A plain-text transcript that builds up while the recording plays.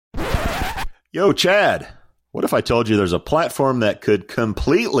Yo, Chad, what if I told you there's a platform that could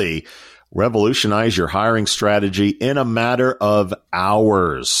completely revolutionize your hiring strategy in a matter of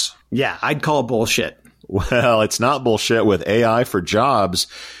hours? Yeah, I'd call bullshit. Well, it's not bullshit with AI for Jobs,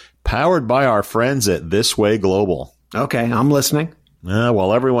 powered by our friends at This Way Global. Okay, I'm listening.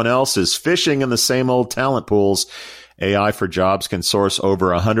 While everyone else is fishing in the same old talent pools, AI for Jobs can source over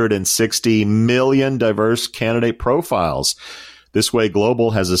 160 million diverse candidate profiles. This Way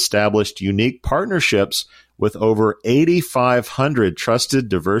Global has established unique partnerships with over 8,500 trusted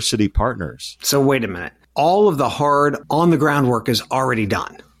diversity partners. So wait a minute. All of the hard on-the-ground work is already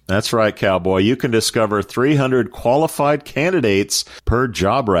done. That's right, cowboy. You can discover 300 qualified candidates per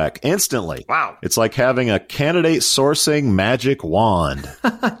job rec instantly. Wow. It's like having a candidate sourcing magic wand.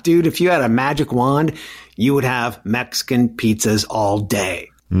 Dude, if you had a magic wand, you would have Mexican pizzas all day.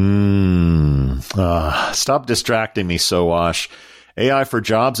 Stop distracting me, Sowash. AI for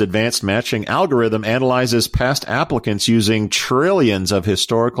Jobs advanced matching algorithm analyzes past applicants using trillions of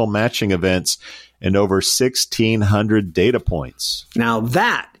historical matching events and over 1,600 data points. Now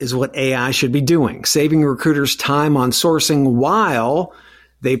that is what AI should be doing, saving recruiters time on sourcing while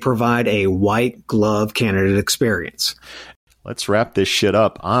they provide a white glove candidate experience. Let's wrap this shit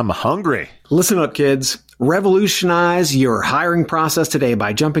up. I'm hungry. Listen up, kids. Revolutionize your hiring process today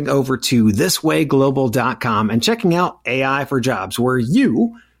by jumping over to thiswayglobal.com and checking out AI for Jobs, where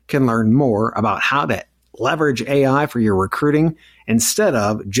you can learn more about how to leverage AI for your recruiting instead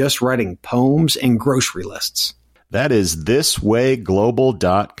of just writing poems and grocery lists. That is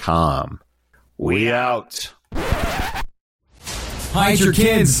thiswayglobal.com. We out. Hide your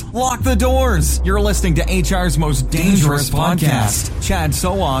kids. Lock the doors. You're listening to HR's most dangerous podcast. Chad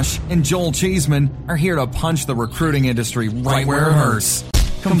Sowash and Joel Cheeseman are here to punch the recruiting industry right where it hurts.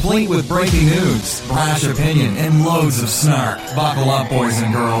 Complete with breaking news, brash opinion, and loads of snark. Buckle up, boys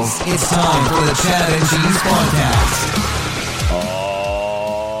and girls. It's time for the Chad and Cheese Podcast.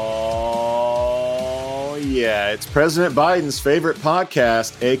 Oh, yeah. It's President Biden's favorite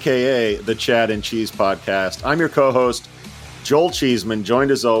podcast, a.k.a. the Chad and Cheese Podcast. I'm your co-host, Joel Cheeseman,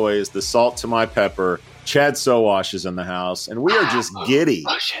 joined as always, the salt to my pepper. Chad Sowash is in the house, and we are just giddy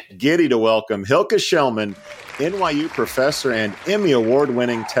to welcome Hilke Schellmann, NYU professor and Emmy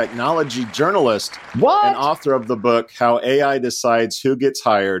Award-winning technology journalist and author of the book, How AI Decides Who Gets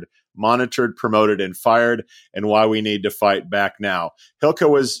Hired, Monitored, Promoted, and Fired, and Why We Need to Fight Back Now. Hilke,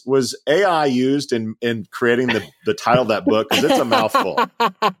 was AI used in creating the title of that book? Because it's a mouthful.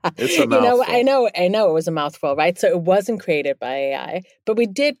 It's a mouthful. I know it was a mouthful, right? So it wasn't created by AI, but we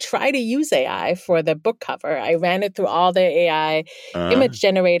did try to use AI for the book cover. I ran it through all the AI image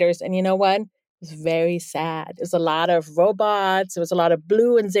generators, and you know what? It was very sad. It was a lot of robots. It was a lot of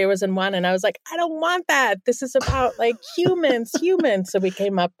blue and zeros and one. And I was like, I don't want that. This is about like humans. So we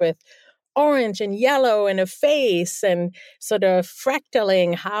came up with orange and yellow and a face and sort of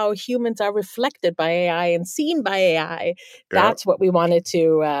fractaling how humans are reflected by AI and seen by AI. Yep. That's what we wanted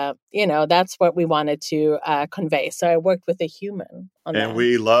to, convey. So I worked with a human on that. And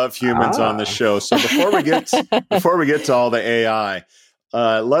we love humans on the show. So before we get to all the AI,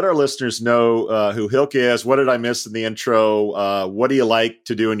 let our listeners know who Hilke is. What did I miss in the intro? What do you like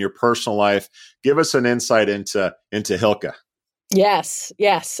to do in your personal life? Give us an insight into Hilke. Yes.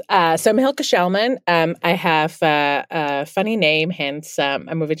 So I'm Hilke Schellmann. I have a funny name, hence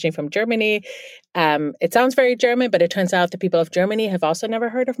I'm originally from Germany. It sounds very German, but it turns out the people of Germany have also never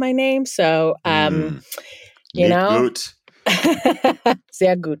heard of my name. So, you know. Gut.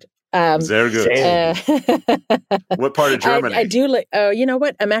 Sehr gut. Sehr good. What part of Germany? I do like. You know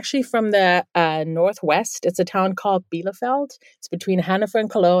what? I'm actually from the northwest. It's a town called Bielefeld. It's between Hanover and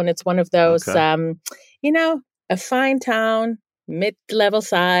Cologne. It's one of those, a fine town, mid-level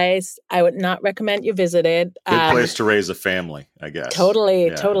size. I would not recommend you visit it. Good place to raise a family, I guess. Totally.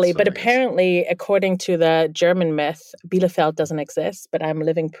 But apparently, according to the German myth, Bielefeld doesn't exist, but I'm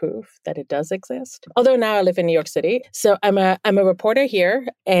living proof that it does exist. Although now I live in New York City. So I'm a reporter here,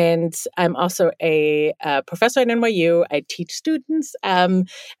 and I'm also a professor at NYU. I teach students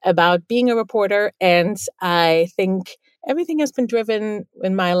about being a reporter, and I think everything has been driven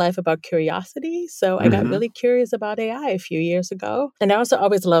in my life about curiosity. So I got really curious about AI a few years ago. And I also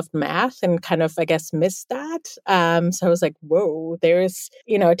always loved math and kind of, I guess, missed that. So I was like, whoa, there's,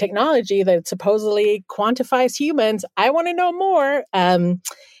 a technology that supposedly quantifies humans. I want to know more.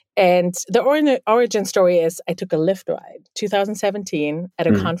 And the origin story is I took a Lyft ride, 2017, at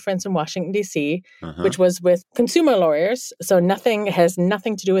a conference in Washington, D.C., which was with consumer lawyers. So has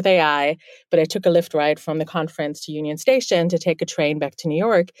nothing to do with AI. But I took a Lyft ride from the conference to Union Station to take a train back to New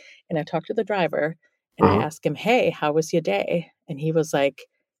York. And I talked to the driver and I asked him, hey, how was your day? And he was like,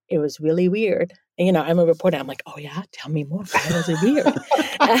 it was really weird. And, you know, I'm a reporter. I'm like, oh yeah, tell me more. Why was it weird?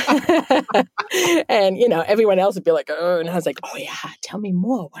 And, you know, everyone else would be like, oh, and I was like, oh yeah, tell me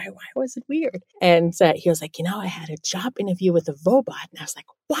more. Why was it weird? And he was like, you know, I had a job interview with a robot. And I was like,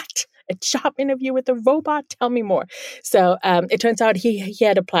 what? A job interview with a robot? Tell me more. So it turns out he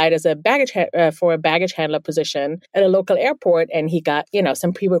had applied as a for a baggage handler position at a local airport, and he got, you know,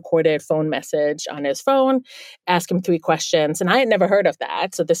 some pre-recorded phone message on his phone, asked him 3 questions, and I had never heard of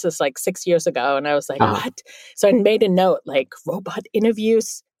that. So this is like 6 years ago, and I was like, what? So I made a note, like, robot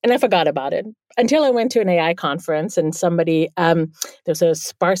interviews, and I forgot about it until I went to an AI conference, and somebody, there's a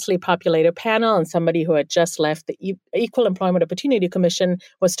sparsely populated panel, and somebody who had just left the Equal Employment Opportunity Commission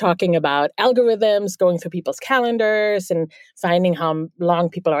was talking about algorithms, going through people's calendars and finding how long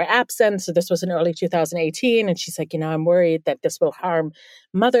people are absent. So this was in early 2018. And she's like, you know, I'm worried that this will harm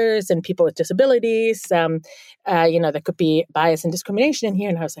mothers and people with disabilities. You know, there could be bias and discrimination in here.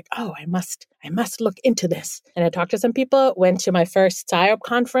 And I was like, oh, I must look into this. And I talked to some people, went to my first PsyOp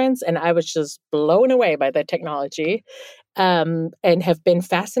conference, and I was just blown away by the technology, and have been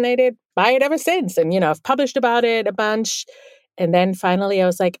fascinated by it ever since. And, you know, I've published about it a bunch. And then finally I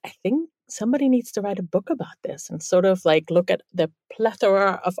was like, I think somebody needs to write a book about this and sort of like look at the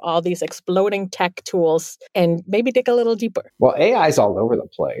plethora of all these exploding tech tools and maybe dig a little deeper. Well, AI is all over the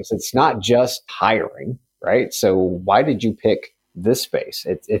place. It's not just hiring, right? So why did you pick this space?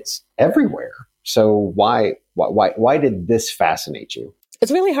 It's everywhere. So why did this fascinate you?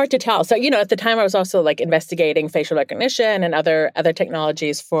 It's really hard to tell. So, you know, at the time I was also like investigating facial recognition and other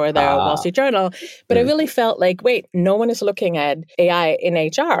technologies for the Wall Street Journal. But I really felt like, wait, no one is looking at AI in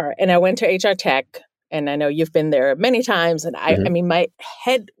HR. And I went to HR Tech. And I know you've been there many times. And I mean, my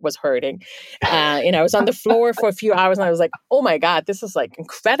head was hurting. You know, I was on the floor for a few hours and I was like, oh my God, this is like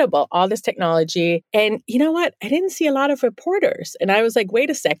incredible, all this technology. And you know what? I didn't see a lot of reporters. And I was like, wait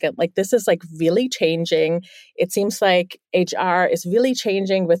a second, like this is like really changing. It seems like HR is really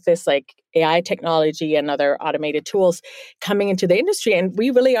changing with this like AI technology and other automated tools coming into the industry. And we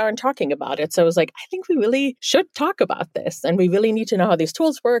really aren't talking about it. So I was like, I think we really should talk about this. And we really need to know how these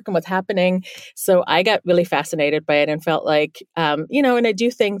tools work and what's happening. So I got really fascinated by it and felt like, you know, and I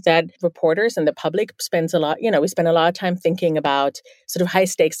do think that reporters and the public spends a lot, you know, we spend a lot of time thinking about sort of high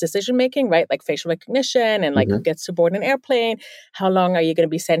stakes decision making, right? Like facial recognition and like who gets to board an airplane, how long are you going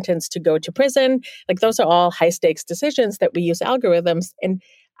to be sentenced to go to prison? Like those are all high stakes decisions that we use algorithms. And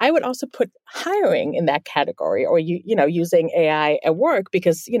I would also put hiring in that category, or you know, using AI at work,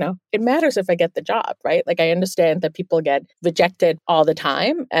 because, you know, it matters if I get the job, right? Like I understand that people get rejected all the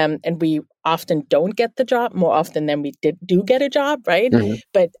time, and we often don't get the job more often than we do get a job, right?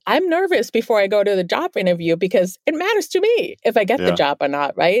 But I'm nervous before I go to the job interview because it matters to me if I get the job or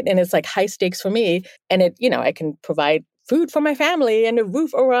not, right? And it's like high stakes for me, and it, you know, I can provide food for my family and a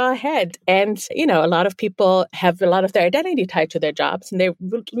roof over our head. And, you know, a lot of people have a lot of their identity tied to their jobs, and they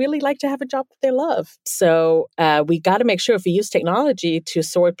really like to have a job that they love. So we got to make sure if we use technology to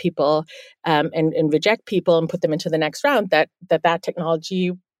sort people and reject people and put them into the next round, that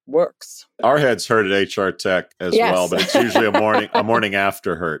technology works. Our heads hurt at HR Tech as well, but it's usually a morning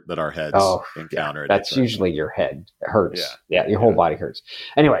after hurt that our heads encounter. Yeah, that's usually your head. It hurts. Yeah, your whole body hurts.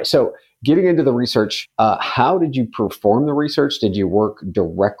 Anyway, so getting into the research, how did you perform the research? Did you work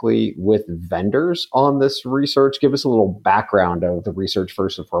directly with vendors on this research? Give us a little background of the research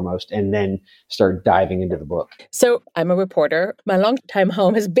first and foremost, and then start diving into the book. So I'm a reporter. My longtime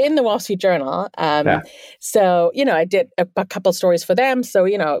home has been the Wall Street Journal. So, you know, I did a couple stories for them. So,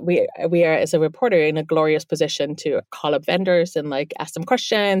 you know, we are, as a reporter, in a glorious position to call up vendors and like ask them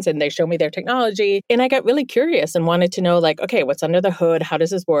questions, and they show me their technology. And I got really curious and wanted to know, like, okay, what's under the hood? How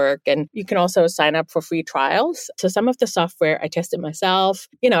does this work? And you can also sign up for free trials. So some of the software I tested myself.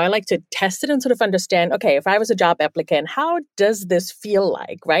 You know, I like to test it and sort of understand, okay, if I was a job applicant, how does this feel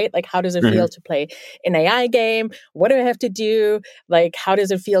like, right? Like, how does it feel to play an AI game? What do I have to do? Like, how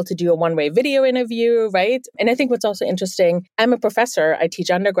does it feel to do a one-way video interview, right? And I think what's also interesting, I'm a professor. I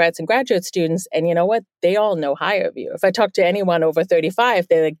teach undergrads and graduate students. And you know what? They all know HireVue. If I talk to anyone over 35,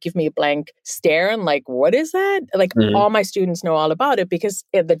 they like give me a blank stare and like, what is that? Like all my students know all about it because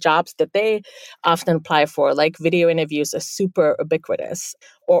the jobs that they often apply for, like video interviews, are super ubiquitous.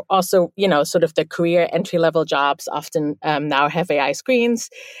 Or also, you know, sort of the career entry-level jobs often now have AI screens.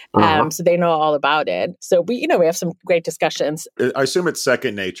 So they know all about it. So we have some great discussions. I assume it's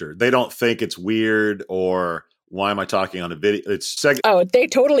second nature. They don't think it's weird or why am I talking on a video? Oh, they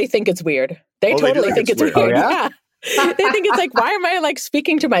totally think it's weird. They totally think it's weird. Oh, yeah? They think it's like, why am I like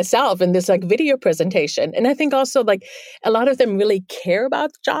speaking to myself in this like video presentation? And I think also like a lot of them really care about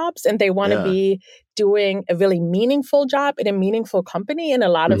jobs and they want to be doing a really meaningful job in a meaningful company. And a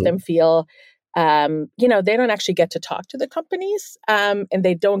lot of them feel, they don't actually get to talk to the companies, and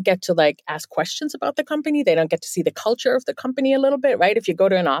they don't get to like ask questions about the company. They don't get to see the culture of the company a little bit, right? If you go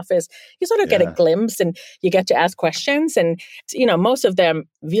to an office, you sort of get a glimpse and you get to ask questions. And, most of them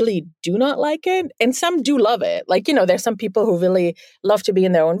really do not like it. And some do love it. Like, there's some people who really love to be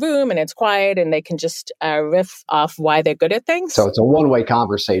in their own room and it's quiet and they can just riff off why they're good at things. So it's a one-way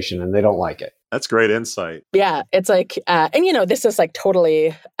conversation and they don't like it. That's great insight. Yeah, it's like, this is like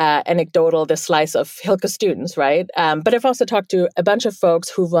totally anecdotal, this slice of Hilke students, right? But I've also talked to a bunch of folks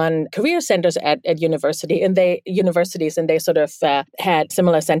who run career centers at universities, and they sort of had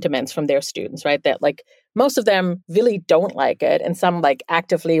similar sentiments from their students, right? That like most of them really don't like it, and some like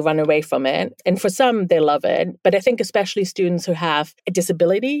actively run away from it. And for some, they love it. But I think especially students who have a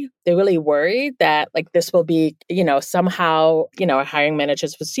disability, they're really worried that like this will be, somehow, hiring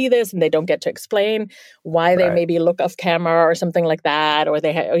managers will see this and they don't get to explain why they maybe look off camera or something like that, or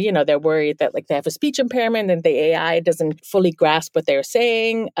they're worried that like they have a speech impairment and the AI doesn't fully grasp what they're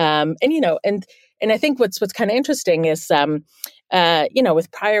saying. And I think what's kind of interesting is,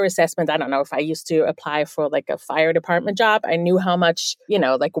 with prior assessment, I don't know if I used to apply for like a fire department job, I knew how much,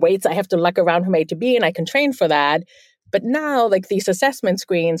 like weights I have to lug around from A to B, and I can train for that. But now, like these assessment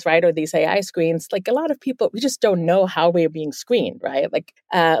screens, right, or these AI screens, like a lot of people, we just don't know how we're being screened, right? Like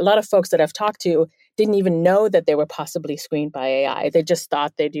a lot of folks that I've talked to didn't even know that they were possibly screened by AI. They just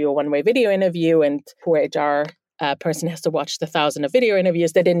thought they do a one-way video interview and poor HR person has to watch the 1,000 of video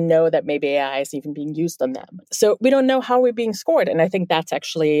interviews. They didn't know that maybe AI is even being used on them. So we don't know how we're being scored. And I think that's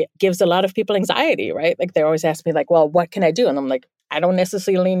actually gives a lot of people anxiety, right? Like they always ask me like, well, what can I do? And I'm like, I don't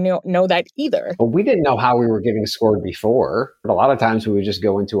necessarily know that either. Well, we didn't know how we were getting scored before, but a lot of times we would just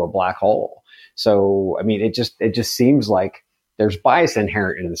go into a black hole. So, I mean, it just seems like there's bias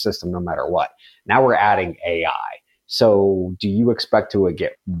inherent in the system no matter what. Now we're adding AI. So do you expect to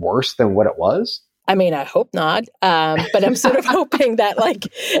get worse than what it was? I mean, I hope not, but I'm sort of hoping that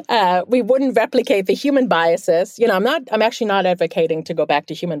we wouldn't replicate the human biases. I'm actually not advocating to go back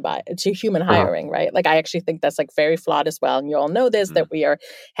to human hiring, right? Like I actually think that's like very flawed as well. And you all know this, that we are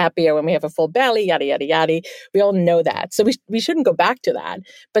happier when we have a full belly, yada, yada, yada. We all know that. So we shouldn't go back to that.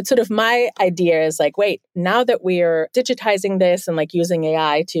 But sort of my idea is like, wait, now that we're digitizing this and like using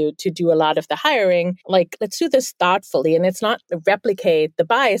AI to do a lot of the hiring, like let's do this thoughtfully. And it's not replicate the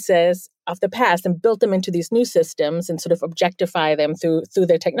biases of the past and build them into these new systems and sort of objectify them through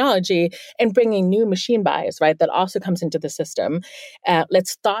their technology and bringing new machine bias, right? That also comes into the system.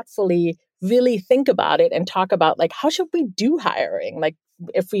 Let's thoughtfully really think about it and talk about like, how should we do hiring? Like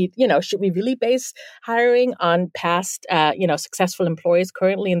if we, should we really base hiring on past, successful employees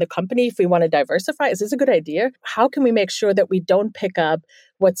currently in the company? If we want to diversify, is this a good idea? How can we make sure that we don't pick up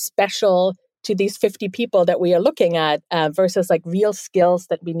what's special to these 50 people that we are looking at versus like real skills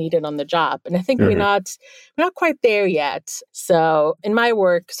that we needed on the job? And I think we're not quite there yet. So in my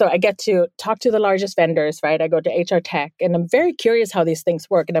work, I get to talk to the largest vendors, right? I go to HR Tech and I'm very curious how these things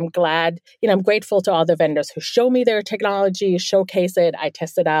work. And I'm glad, I'm grateful to all the vendors who show me their technology, showcase it, I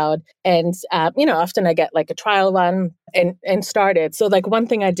test it out. And, often I get like a trial run and started. So like one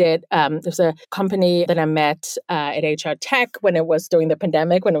thing I did, there's a company that I met at HR Tech when it was during the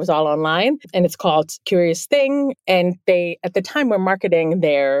pandemic, when it was all online. And it's called Curious Thing. And they, at the time, were marketing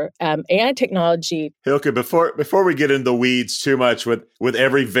their AI technology. Hilke, before we get into the weeds too much with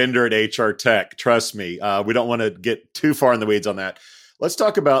every vendor at HR Tech, trust me, we don't want to get too far in the weeds on that. Let's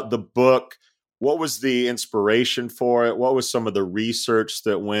talk about the book. What was the inspiration for it? What was some of the research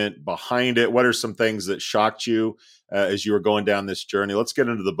that went behind it? What are some things that shocked you as you were going down this journey? Let's get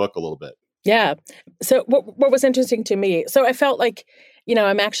into the book a little bit. Yeah. So what was interesting to me, so I felt like,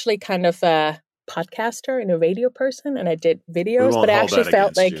 I'm actually kind of a podcaster and a radio person, and I did videos, but I actually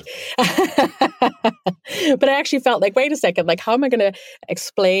felt like, wait a second, like how am I going to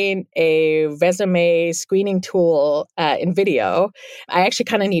explain a resume screening tool in video? I actually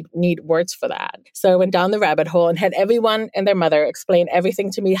kind of need words for that. So I went down the rabbit hole and had everyone and their mother explain everything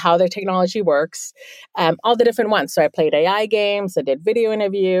to me, how their technology works, all the different ones. So I played AI games, I did video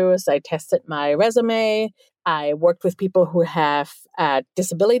interviews, I tested my resume. I worked with people who have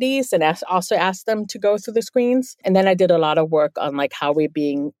disabilities and also asked them to go through the screens. And then I did a lot of work on like how we're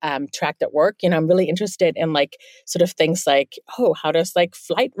being tracked at work. I'm really interested in like sort of things like, how does like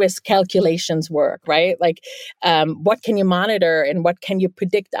flight risk calculations work, right? Like what can you monitor and what can you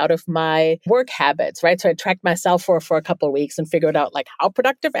predict out of my work habits, right? So I tracked myself for a couple of weeks and figured out like, how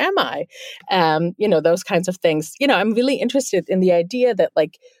productive am I? Those kinds of things. I'm really interested in the idea that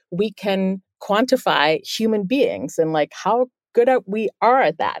like we can quantify human beings and like how good we are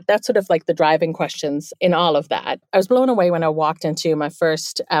at that. That's sort of like the driving questions in all of that. I was blown away when I walked into my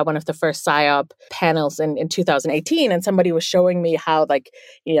first, one of the first PsyOp panels in 2018, and somebody was showing me how, like,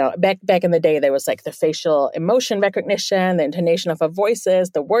 back in the day, there was like the facial emotion recognition, the intonation of our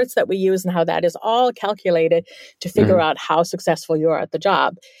voices, the words that we use, and how that is all calculated to figure out how successful you are at the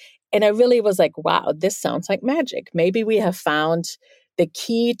job. And I really was like, wow, this sounds like magic. Maybe we have found the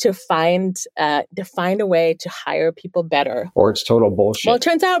key to find a way to hire people better. Or it's total bullshit. Well, it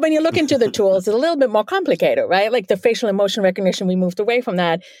turns out when you look into the tools, it's a little bit more complicated, right? Like the facial emotion recognition, we moved away from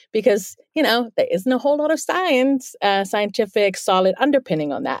that because, there isn't a whole lot of scientific, solid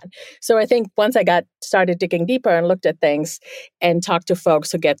underpinning on that. So I think once I started digging deeper and looked at things and talked to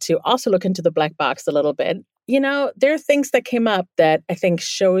folks who get to also look into the black box a little bit, there are things that came up that I think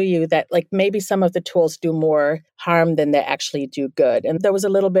show you that, like, maybe some of the tools do more harm than they actually do good. And there was a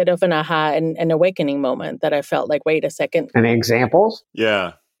little bit of an aha and an awakening moment that I felt like, wait a second. Any examples?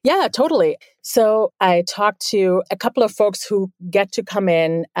 Yeah. Yeah, totally. So I talked to a couple of folks who get to come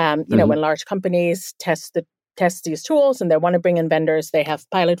in, when large companies test these tools and they want to bring in vendors, they have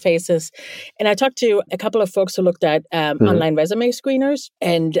pilot phases. And I talked to a couple of folks who looked at online resume screeners.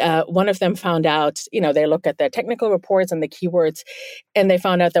 And one of them found out, they look at the technical reports and the keywords, and they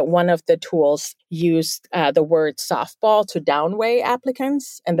found out that one of the tools used the word softball to downweigh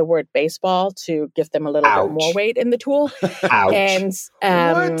applicants and the word baseball to give them a little bit more weight in the tool. Ouch.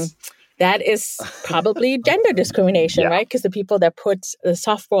 And that is probably gender discrimination, right? Because the people that put the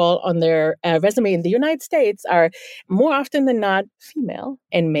softball on their resume in the United States are more often than not female,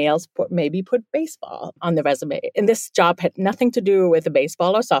 and males maybe put baseball on the resume. And this job had nothing to do with the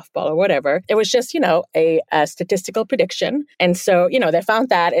baseball or softball or whatever. It was just, a statistical prediction. And so, they found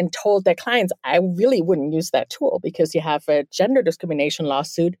that and told their clients, I really wouldn't use that tool because you have a gender discrimination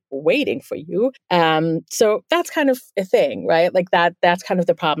lawsuit waiting for you. So that's kind of a thing, right? Like that's kind of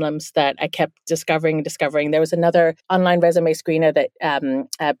the problems that I kept discovering. There was another online resume screener that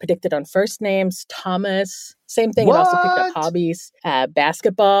predicted on first names, Thomas. Same thing. It also picked up hobbies,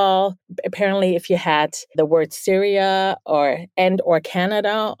 basketball. Apparently, if you had the word Syria or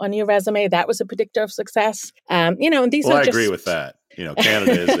Canada on your resume, that was a predictor of success. And these are I just... agree with that.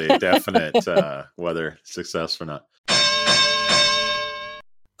 Canada is a definite whether success or not.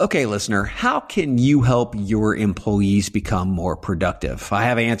 Okay, listener, how can you help your employees become more productive? I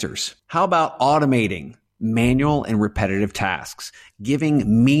have answers. How about automating manual and repetitive tasks,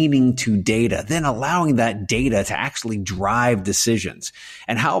 giving meaning to data, then allowing that data to actually drive decisions?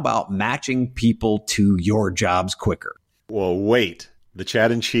 And how about matching people to your jobs quicker? Well, wait. The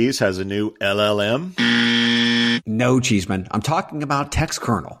Chad and Cheese has a new LLM? No, Cheeseman. I'm talking about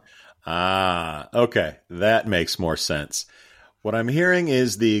TextKernel. Ah, okay. That makes more sense. What I'm hearing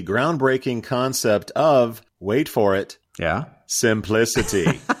is the groundbreaking concept of, wait for it,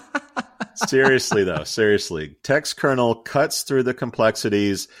 simplicity. Seriously, TextKernel cuts through the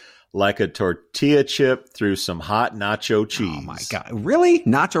complexities like a tortilla chip through some hot nacho cheese. Oh my God. Really?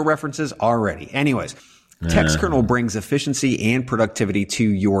 Nacho references already. Anyways, TextKernel brings efficiency and productivity to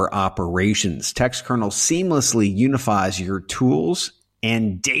your operations. TextKernel seamlessly unifies your tools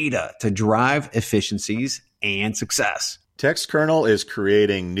and data to drive efficiencies and success. TextKernel is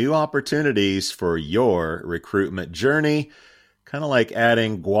creating new opportunities for your recruitment journey, kind of like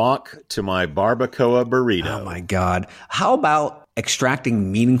adding guac to my barbacoa burrito. Oh my God. How about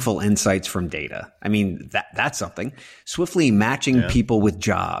extracting meaningful insights from data? I mean, that's something. Swiftly matching people with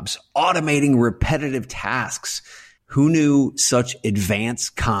jobs, automating repetitive tasks. Who knew such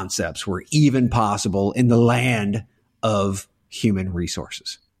advanced concepts were even possible in the land of human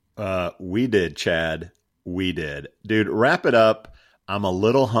resources? We did, Chad. We did. Dude, wrap it up. I'm a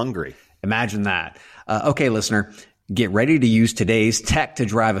little hungry. Imagine that. Okay, listener, get ready to use today's tech to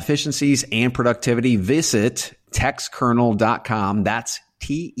drive efficiencies and productivity. Visit textkernel.com. That's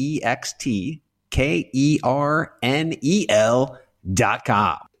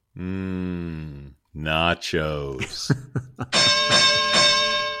TextKernel.com. Nachos.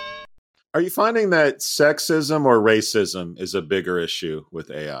 Are you finding that sexism or racism is a bigger issue with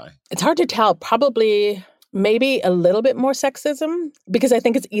AI? It's hard to tell. Probably maybe a little bit more sexism, because I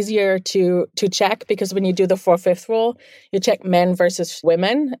think it's easier to check, because when you do the 4/5 rule, you check men versus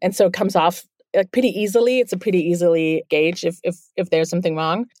women. And so it comes off pretty easily. It's a pretty easily gauge if there's something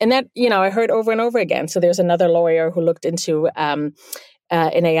wrong. And that, I heard over and over again. So there's another lawyer who looked into an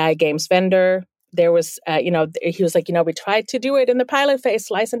AI games vendor there was, he was like, we tried to do it in the pilot phase,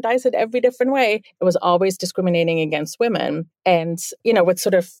 slice and dice it every different way. It was always discriminating against women. And, what's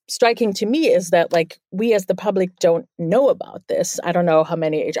sort of striking to me is that like we as the public don't know about this. I don't know how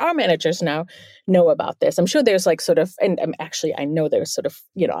many HR managers now know about this. I'm sure there's like sort of, and actually I know there's sort of,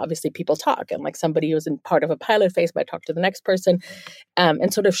 obviously people talk and like somebody who's in part of a pilot phase might talk to the next person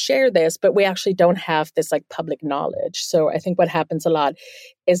and sort of share this, but we actually don't have this like public knowledge. So I think what happens a lot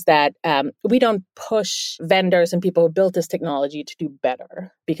is that we don't push vendors and people who built this technology to do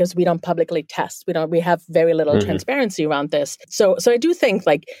better because we don't publicly test. We have very little transparency around this. So I do think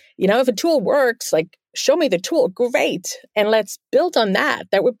like, if a tool works, like show me the tool, great. And let's build on that.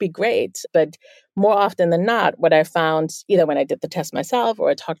 That would be great. But more often than not, what I found, either when I did the test myself or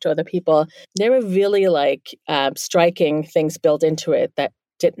I talked to other people, there were really like striking things built into it that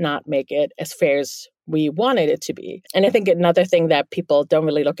did not make it as fair as we wanted it to be. And I think another thing that people don't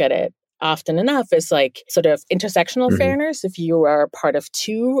really look at it often enough is like sort of intersectional fairness. If you are part of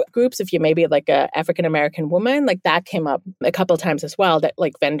two groups, if you maybe like a African-American woman, like that came up a couple of times as well, that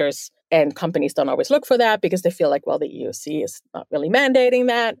like vendors and companies don't always look for that because they feel like, well, the EEOC is not really mandating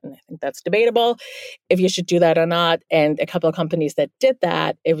that. And I think that's debatable if you should do that or not. And a couple of companies that did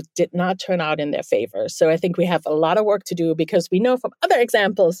that, it did not turn out in their favor. So I think we have a lot of work to do because we know from other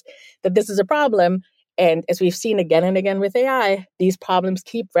examples that this is a problem. And as we've seen again and again with AI, these problems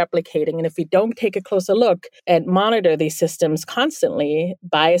keep replicating. And if we don't take a closer look and monitor these systems constantly,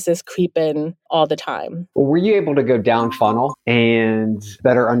 biases creep in all the time. Well, were you able to go down funnel and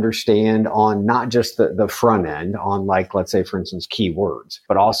better understand on not just the front end on like, let's say, for instance, keywords,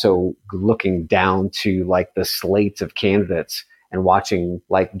 but also looking down to like the slates of candidates and watching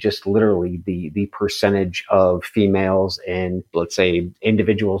like just literally the percentage of females and let's say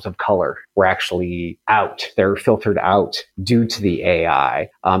individuals of color were actually out. They're filtered out due to the AI.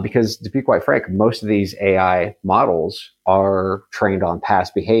 Because to be quite frank, most of these AI models are trained on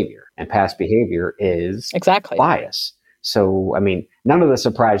past behavior, and past behavior is exactly bias. So, I mean, none of this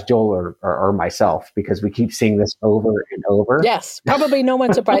surprised Joel or myself because we keep seeing this over and over. Yes, probably no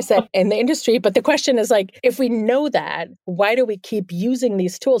one surprised that in the industry. But the question is like, if we know that, why do we keep using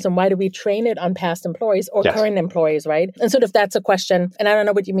these tools and why do we train it on past employees or current employees, right? And sort of that's a question. And I don't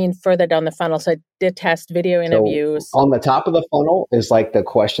know what you mean further down the funnel. So I did test video interviews. So on the top of the funnel is like the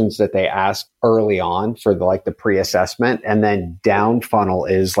questions that they ask early on for the pre-assessment. And then down funnel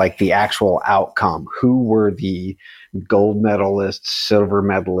is like the actual outcome. Who were the gold medalists, silver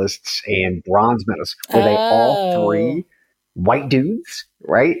medalists, and bronze medalists? Were they all three white dudes,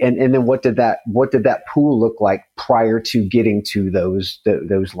 right? And then what did that pool look like prior to getting to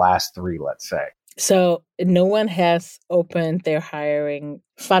those last three, let's say? So no one has opened their hiring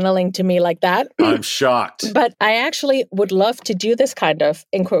funneling to me like that. I'm shocked. But I actually would love to do this kind of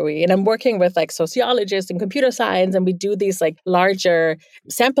inquiry. And I'm working with like sociologists and computer science, and we do these like larger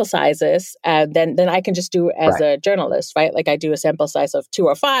sample sizes than I can just do as a journalist, right? Like I do a sample size of 2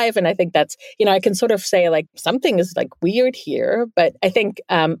 or 5. And I think that's, I can sort of say like something is like weird here. But I think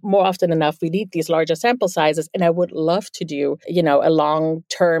more often enough, we need these larger sample sizes. And I would love to do, a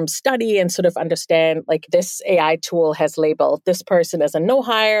long-term study and sort of understand like this AI tool has labeled this person as a no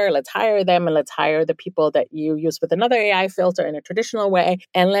hire. Let's hire them and let's hire the people that you use with another AI filter in a traditional way.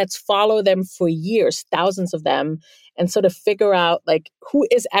 And let's follow them for years, thousands of them, and sort of figure out like who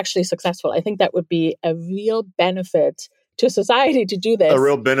is actually successful. I think that would be a real benefit to society to do this. A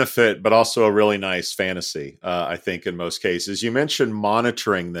real benefit, but also a really nice fantasy, I think, in most cases. You mentioned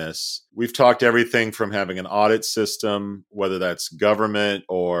monitoring this. We've talked everything from having an audit system, whether that's government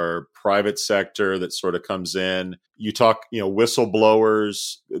or private sector that sort of comes in. You talk,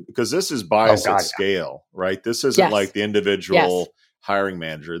 whistleblowers, because this is bias at scale, right? This isn't like the individual hiring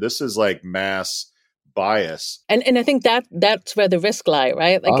manager. This is like mass bias. And I think that's where the risk lie,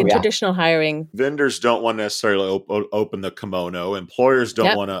 right? Like traditional hiring. Vendors don't want to necessarily open the kimono. Employers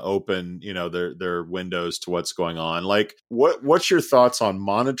don't want to open, their windows to what's going on. Like what's your thoughts on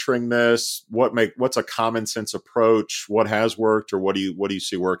monitoring this? What's a common sense approach? What has worked or what do you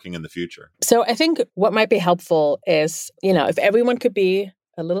see working in the future? So I think what might be helpful is, if everyone could be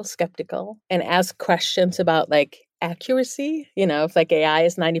a little skeptical and ask questions about like accuracy, if like AI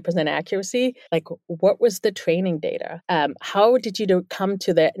is 90% accuracy, like what was the training data? How did you come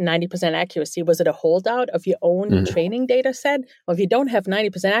to the 90% accuracy? Was it a holdout of your own training data set? Well, if you don't have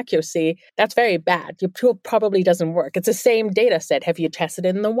 90% accuracy, that's very bad. Your tool probably doesn't work. It's the same data set. Have you tested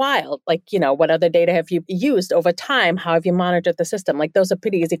it in the wild? Like, what other data have you used over time? How have you monitored the system? Like those are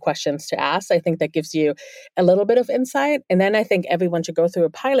pretty easy questions to ask. I think that gives you a little bit of insight. And then I think everyone should go through a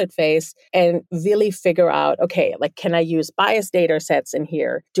pilot phase and really figure out, okay, like like, can I use biased data sets in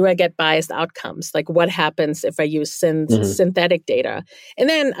here? Do I get biased outcomes? Like, what happens if I use synthetic data? And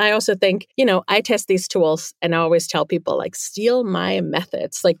then I also think, I test these tools and I always tell people, like, steal my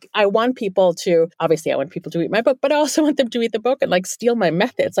methods. Like, I want people to read my book, but I also want them to read the book and like steal my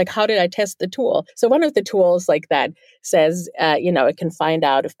methods. Like, how did I test the tool? So one of the tools like that says, it can find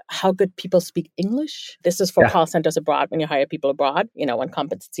out how good people speak English. This is for call centers abroad when you hire people abroad, when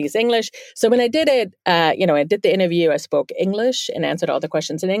competency is English. So when I did it, I did the interview, I spoke English and answered all the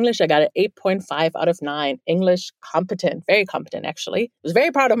questions in English. I got an 8.5 out of 9. English competent, very competent, actually. I was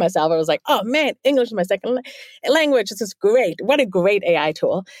very proud of myself. I was like, oh man, English is my second language. This is great. What a great AI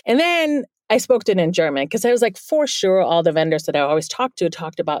tool. And then I spoke to it in German because I was like, for sure, all the vendors that I always talked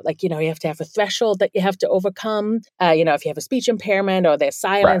about, like, you have to have a threshold that you have to overcome. If you have a speech impairment or there's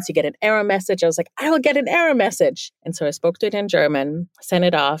silence, you get an error message. I was like, I will get an error message. And so I spoke to it in German, sent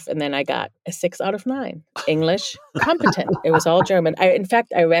it off, and then I got a 6 out of 9. English competent. It was all German. In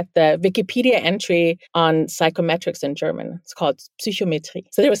fact, I read the Wikipedia entry on psychometrics in German. It's called Psychometrie.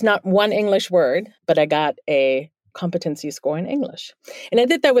 So there was not one English word, but I got a competency score in English. And I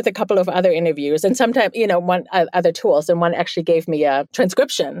did that with a couple of other interviews and sometimes, one other tools. And one actually gave me a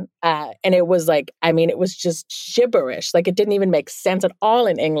transcription. And it was like, it was just gibberish. Like, it didn't even make sense at all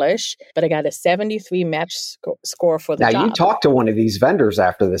in English, but I got a 73 match score for the job. Now, you talked to one of these vendors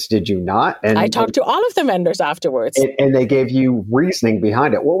after this, did you not? And I talked to all of the vendors afterwards. And they gave you reasoning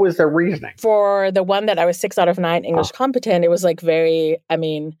behind it. What was their reasoning? For the one that I was 6 out of 9 English competent, it was like I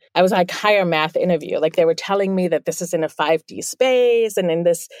was like higher math interview. Like, they were telling me that this is in a 5D space, and in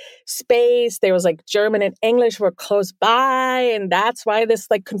this space there was like German and English were close by, and that's why this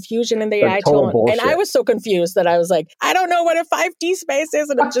like confusion in the AI tool. And I was so confused that I was like, I don't know what a 5D space is,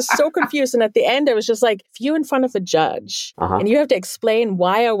 and I'm just so confused. And at the end, I was just like, if you're in front of a judge and you have to explain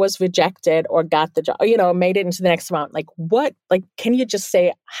why I was rejected or got the job, made it into the next round, like what? Like, can you just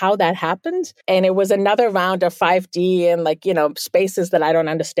say how that happened? And it was another round of 5D and like spaces that I don't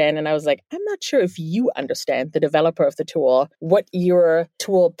understand. And I was like, I'm not sure if you understand, the developer of the tool, what your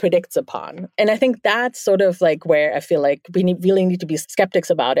tool predicts upon. And I think that's sort of like where I feel like we really need to be skeptics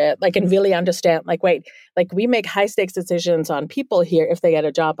about it, like, and really understand, like, wait, like, we make high stakes decisions on people here if they get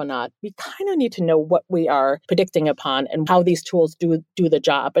a job or not. We kind of need to know what we are predicting upon and how these tools do the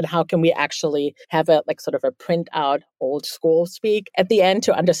job, and how can we actually have a like sort of a print out old school speak at the end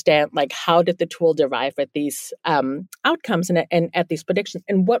to understand, like, how did the tool derive at these outcomes and at these predictions,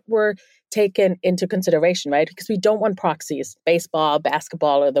 and what were taken into consideration, right? Because we don't want proxies, baseball,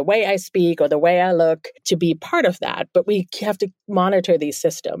 basketball, or the way I speak or the way I look to be part of that, but we have to monitor these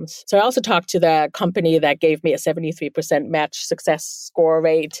systems. So I also talked to the company that gave me a 73% match success score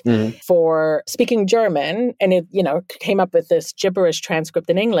rate for speaking German, and it, came up with this gibberish transcript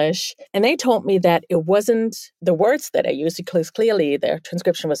in English, and they told me that it wasn't the words that I used, because clearly their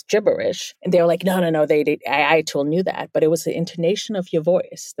transcription was gibberish, and they were like, no, the AI tool knew that, but it was the intonation of your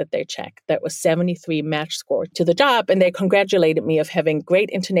voice that they checked. That was 73 match score to the job. And they congratulated me of having great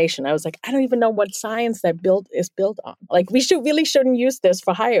intonation. I was like, I don't even know what science that is built on. Like, we shouldn't use this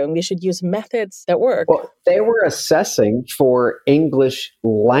for hiring. We should use methods that work. Well, they were assessing for English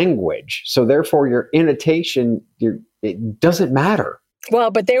language. So therefore your intonation, it doesn't matter.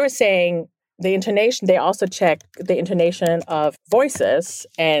 Well, but they were saying the intonation, they also checked the intonation of voices,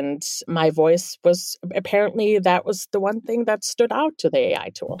 and my voice was apparently, that was the one thing that stood out to the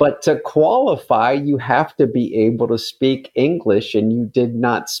AI tool. But to qualify, you have to be able to speak English, and you did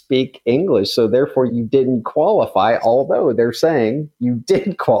not speak English. So therefore you didn't qualify, although they're saying you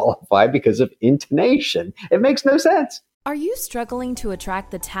did qualify because of intonation. It makes no sense. Are you struggling to attract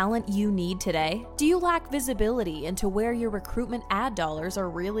the talent you need today? Do you lack visibility into where your recruitment ad dollars are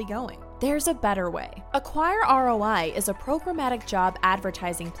really going? There's a better way. Acquire ROI is a programmatic job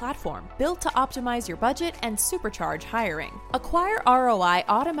advertising platform built to optimize your budget and supercharge hiring. Acquire ROI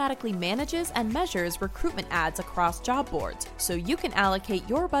automatically manages and measures recruitment ads across job boards, so you can allocate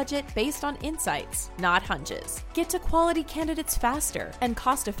your budget based on insights, not hunches. Get to quality candidates faster and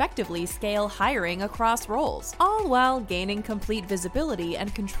cost-effectively scale hiring across roles, all while gaining complete visibility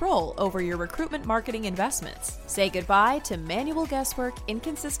and control over your recruitment marketing investments. Say goodbye to manual guesswork,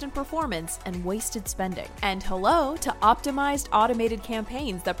 inconsistent performance, and wasted spending. And hello to optimized automated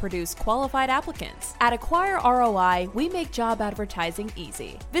campaigns that produce qualified applicants. At Acquire ROI, we make job advertising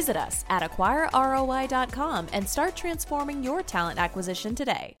easy. Visit us at acquireroi.com and start transforming your talent acquisition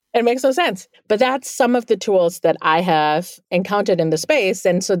today. It makes no sense. But that's some of the tools that I have encountered in the space.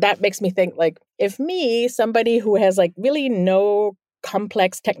 And so that makes me think, like, if me, somebody who has like really no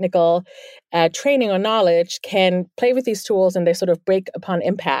complex technical training or knowledge, can play with these tools and they sort of break upon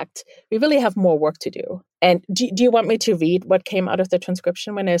impact, we really have more work to do. And do you want me to read what came out of the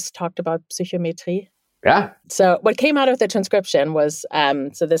transcription when I talked about psychometry? Yeah. So what came out of the transcription was,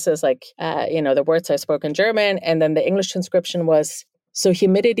 so this is like, the words I spoke in German. And then the English transcription was, so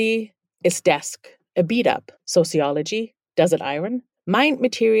humidity is desk, a beat up, sociology, desert iron, mind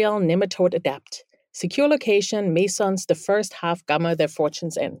material, nematode adapt, secure location, masons, the first half gamma their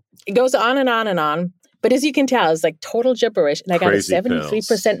fortunes in. It goes on and on and on. But as you can tell, it's like total gibberish. And I got a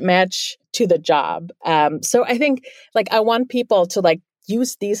 73% match to the job. So I think like I want people to like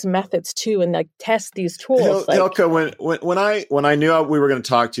use these methods too and like test these tools. Hilke, when I knew we were going to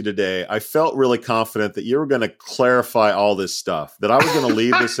talk to you today, I felt really confident that you were going to clarify all this stuff, that I was going to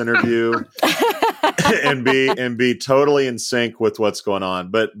leave this interview and be totally in sync with what's going on.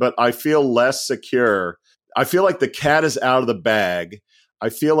 But I feel less secure. I feel like the cat is out of the bag. I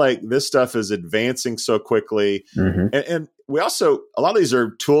feel like this stuff is advancing so quickly. Mm-hmm. And we also, a lot of these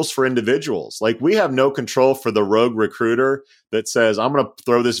are tools for individuals. Like we have no control for the rogue recruiter that says, I'm going to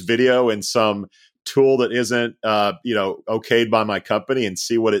throw this video in some tool that isn't, okayed by my company and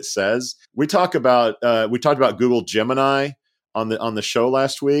see what it says. We talked about Google Gemini on the show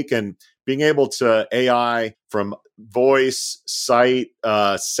last week, and being able to AI from voice, sight,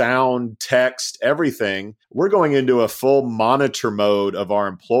 sound, text, everything. We're going into a full monitor mode of our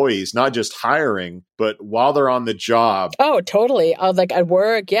employees, not just hiring, but while they're on the job. Oh, totally. Like at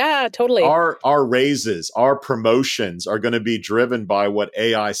work. Yeah, totally. Our raises, our promotions are going to be driven by what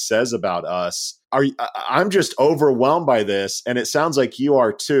AI says about us. I'm just overwhelmed by this, and it sounds like you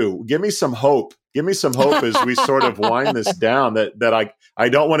are too. Give me some hope. Give me some hope as we sort of wind this down, that I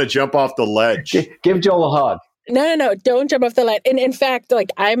don't want to jump off the ledge. Give Joel a hug. No, don't jump off the ledge. And in fact,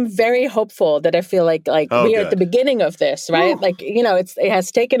 like I'm very hopeful that I feel like we are at the beginning of this, right? Ooh. Like, it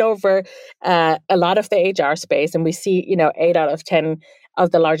has taken over a lot of the HR space, and we see, 8 out of 10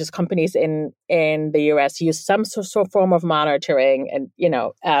 of the largest companies in the US use some sort of form of monitoring, and,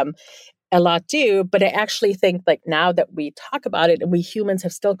 a lot do, but I actually think like now that we talk about it and we humans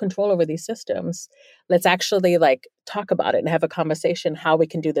have still control over these systems, let's actually like talk about it and have a conversation how we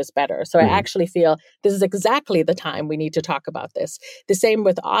can do this better. So I actually feel this is exactly the time we need to talk about this. The same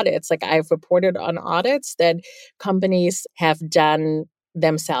with audits. Like I've reported on audits that companies have done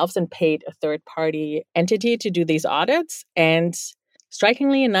themselves and paid a third-party entity to do these audits. And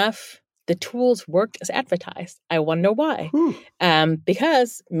strikingly enough, the tools worked as advertised. I wonder why.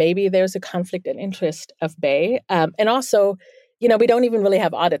 Because maybe there's a conflict in interest of Bay. And also, we don't even really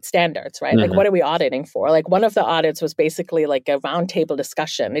have audit standards, right? Mm-hmm. Like, what are we auditing for? Like, one of the audits was basically like a roundtable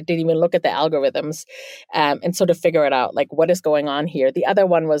discussion. It didn't even look at the algorithms and sort of figure it out, like, what is going on here? The other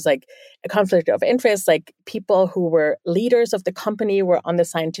one was like a conflict of interest, like people who were leaders of the company were on the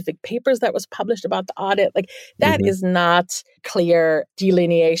scientific papers that was published about the audit. Like, that is not clear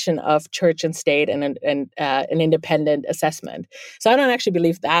delineation of church and state and an independent assessment. So I don't actually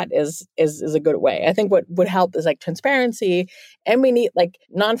believe that is a good way. I think what would help is like transparency. And we need like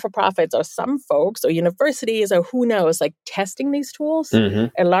non-for-profits or some folks or universities or who knows, like testing these tools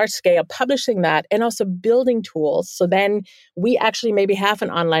at large scale, publishing that, and also building tools. So then we actually maybe have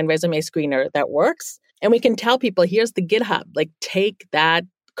an online resume screener that works. And we can tell people, here's the GitHub, like take that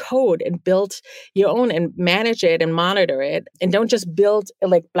code and build your own and manage it and monitor it. And don't just build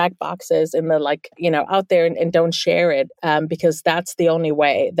like black boxes in the out there and don't share it because that's the only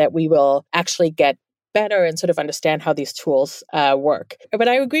way that we will actually get better and sort of understand how these tools work. But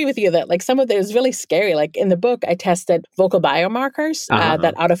I agree with you that like some of it is really scary. Like in the book, I tested vocal biomarkers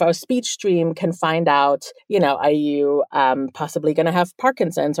that out of our speech stream can find out, are you possibly going to have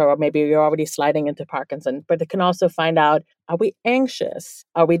Parkinson's, or maybe you're already sliding into Parkinson's, but it can also find out, are we anxious?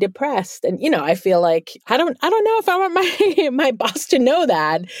 Are we depressed? And, I feel like, I don't know if I want my boss to know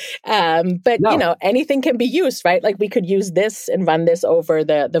that. But, no. Anything can be used, right? Like we could use this and run this over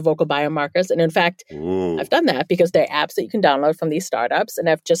the vocal biomarkers. And in fact, I've done that because there are apps that you can download from these startups. And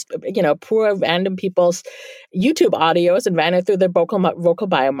I've just, pour random people's YouTube audios and ran it through the vocal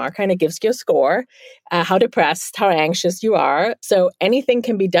biomarker, and it gives you a score, how depressed, how anxious you are. So anything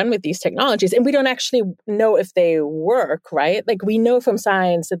can be done with these technologies. And we don't actually know if they work, right? Like we know from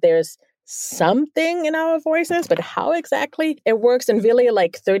science that there's something in our voices, but how exactly it works and really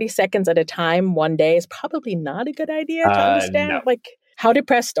like 30 seconds at a time, one day is probably not a good idea to understand like how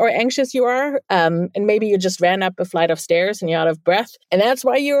depressed or anxious you are. And maybe you just ran up a flight of stairs and you're out of breath. And that's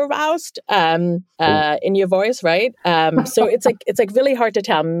why you're aroused in your voice, right? So it's like really hard to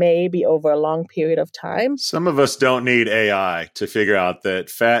tell, maybe over a long period of time. Some of us don't need AI to figure out that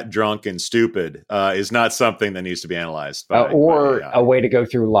fat, drunk, and stupid is not something that needs to be analyzed by a way to go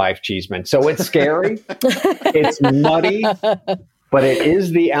through life, Cheeseman. So it's scary. It's muddy. But it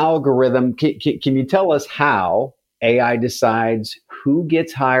is the algorithm. Can you tell us how AI decides who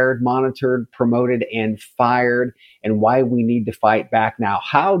gets hired, monitored, promoted, and fired, and why we need to fight back now?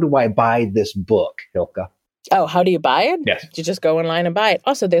 How do I buy this book, Hilke? Oh, how do you buy it? Yes. You just go online and buy it.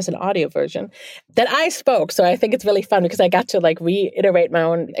 Also, there's an audio version that I spoke. So I think it's really fun because I got to reiterate my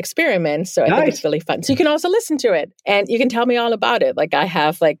own experiments. So I think it's really fun. So you can also listen to it and you can tell me all about it. I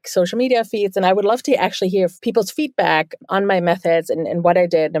have social media feeds, and I would love to actually hear people's feedback on my methods and what I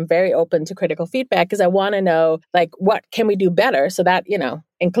did. I'm very open to critical feedback because I want to know what can we do better, so that,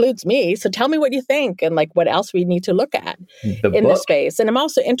 includes me. So tell me what you think and what else we need to look at in this space. And I'm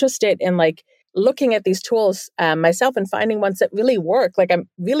also interested in looking at these tools myself and finding ones that really work. I'm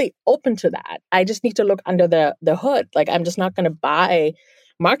really open to that. I just need to look under the hood. I'm just not going to buy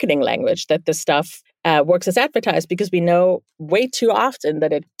marketing language that this stuff works as advertised, because we know way too often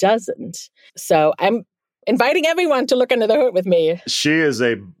that it doesn't. So I'm inviting everyone to look under the hood with me. She is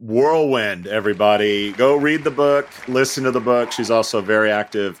a whirlwind, everybody. Go read the book, listen to the book. She's also very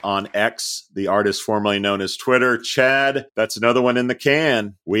active on X, the artist formerly known as Twitter. Chad, that's another one in the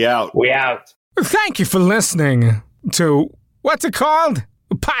can. We out. We out. Thank you for listening to, what's it called?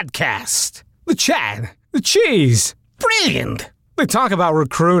 A podcast. The Chad, the Cheese. Brilliant. They talk about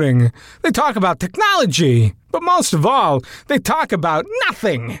recruiting. They talk about technology. But most of all, they talk about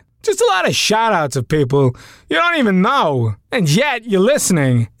nothing. Just a lot of shout-outs of people you don't even know. And yet you're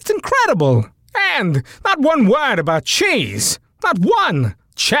listening. It's incredible. And not one word about cheese. Not one.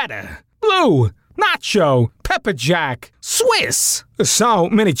 Cheddar. Blue. Nacho, pepper jack, Swiss. So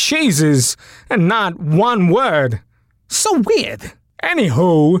many cheeses and not one word. So weird.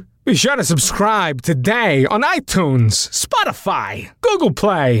 Anywho, be sure to subscribe today on iTunes, Spotify, Google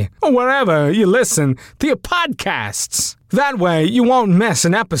Play, or wherever you listen to your podcasts. That way you won't miss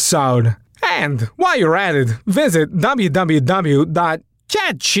an episode. And while you're at it, visit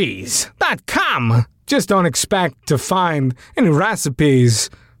www.chadcheese.com. Just don't expect to find any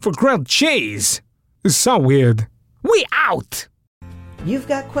recipes for grilled cheese. It's so weird. We out! You've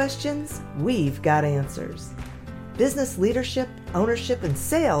got questions, we've got answers. Business leadership, ownership, and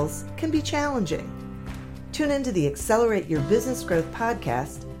sales can be challenging. Tune into the Accelerate Your Business Growth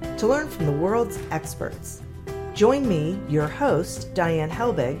podcast to learn from the world's experts. Join me, your host, Diane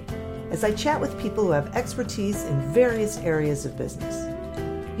Helbig, as I chat with people who have expertise in various areas of business.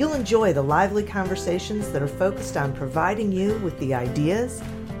 You'll enjoy the lively conversations that are focused on providing you with the ideas,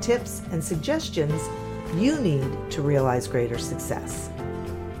 tips, and suggestions you need to realize greater success.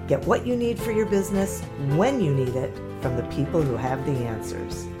 Get what you need for your business when you need it from the people who have the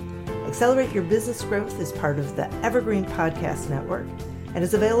answers. Accelerate Your Business Growth is part of the Evergreen Podcast Network and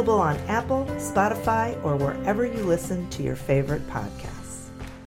is available on Apple, Spotify, or wherever you listen to your favorite podcast.